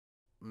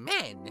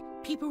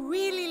Rayman. People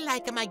really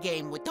like my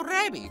game with the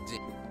Rabbids.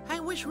 I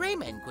wish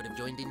Rayman could have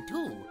joined in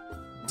too.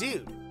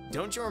 Dude,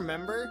 don't you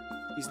remember?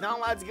 He's not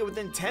allowed to get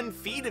within 10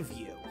 feet of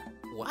you.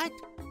 What?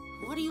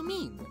 What do you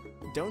mean?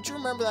 Don't you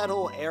remember that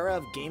whole era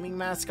of gaming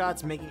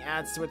mascots making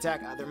ads to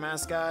attack other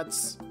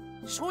mascots?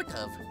 Sort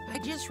of. I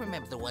just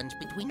remember the ones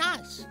between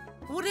us.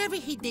 Whatever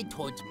he did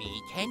towards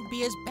me can't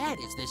be as bad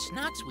as the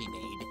snots we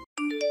made.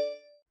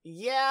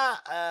 Yeah,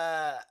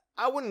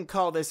 I wouldn't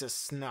call this a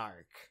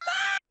snark.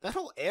 That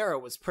whole era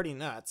was pretty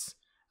nuts.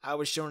 I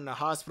was shown in a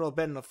hospital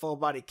bed in a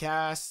full-body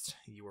cast.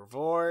 You were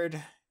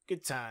bored.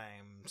 Good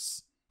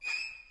times.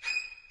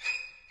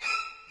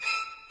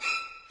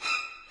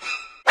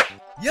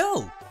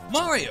 Yo,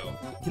 Mario,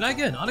 can I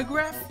get an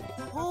autograph?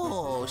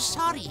 Oh,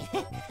 sorry.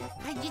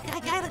 I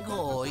gotta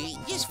go.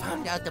 Just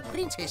found out the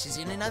princess is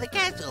in another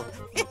castle.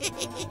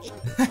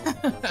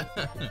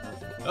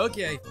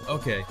 Okay.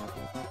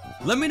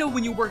 Let me know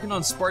when you're working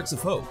on Sparks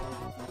of Hope.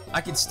 I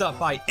can stop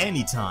by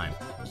anytime.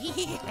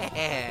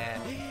 Yeah.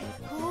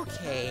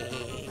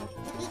 Okay.